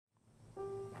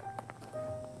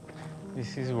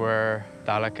This is where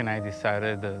Bdalak and I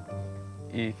decided that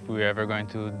if we're ever going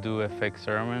to do a fake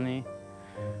ceremony,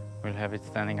 we'll have it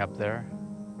standing up there.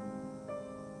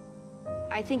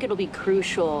 I think it'll be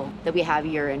crucial that we have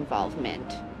your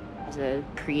involvement as a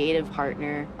creative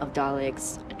partner of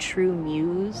Bdalak's, a true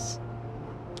muse.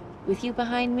 With you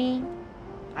behind me,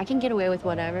 I can get away with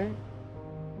whatever.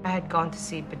 I had gone to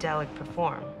see Bdalak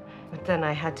perform, but then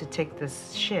I had to take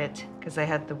this shit because I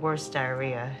had the worst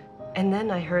diarrhea. And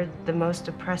then I heard the most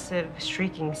oppressive,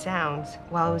 shrieking sounds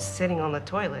while I was sitting on the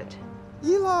toilet.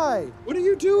 Eli, what are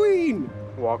you doing?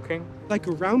 Walking? Like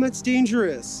around, that's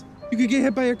dangerous. You could get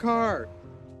hit by a car.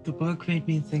 The book made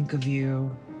me think of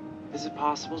you. Is it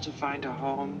possible to find a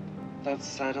home without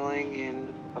settling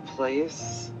in a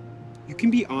place? You can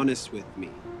be honest with me.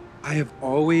 I have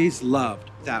always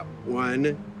loved that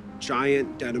one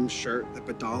giant denim shirt that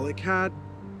Bdalak had.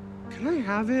 Can I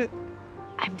have it?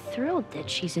 I'm thrilled that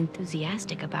she's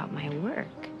enthusiastic about my work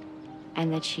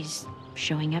and that she's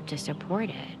showing up to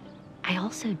support it. I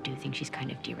also do think she's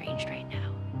kind of deranged right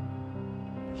now.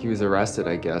 He was arrested,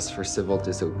 I guess, for civil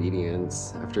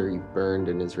disobedience after he burned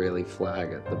an Israeli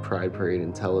flag at the Pride Parade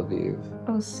in Tel Aviv.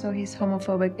 Oh, so he's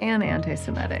homophobic and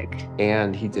anti-Semitic.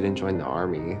 And he didn't join the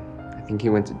army. I think he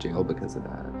went to jail because of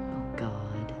that. Oh,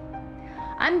 God.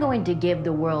 I'm going to give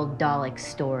the world Bdalak's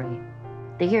story,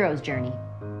 the hero's journey.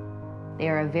 They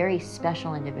are a very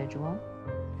special individual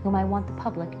whom I want the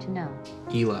public to know.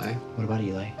 Eli. What about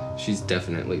Eli? She's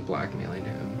definitely blackmailing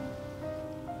him.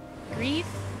 Grief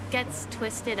gets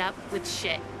twisted up with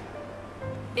shit.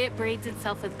 It braids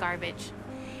itself with garbage.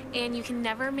 And you can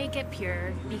never make it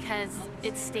pure because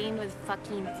it's stained with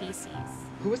fucking feces.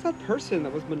 Who was that person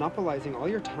that was monopolizing all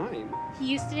your time? He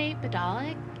used to date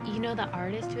Bdalak, you know, the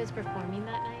artist who was performing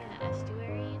that night at Estuaries.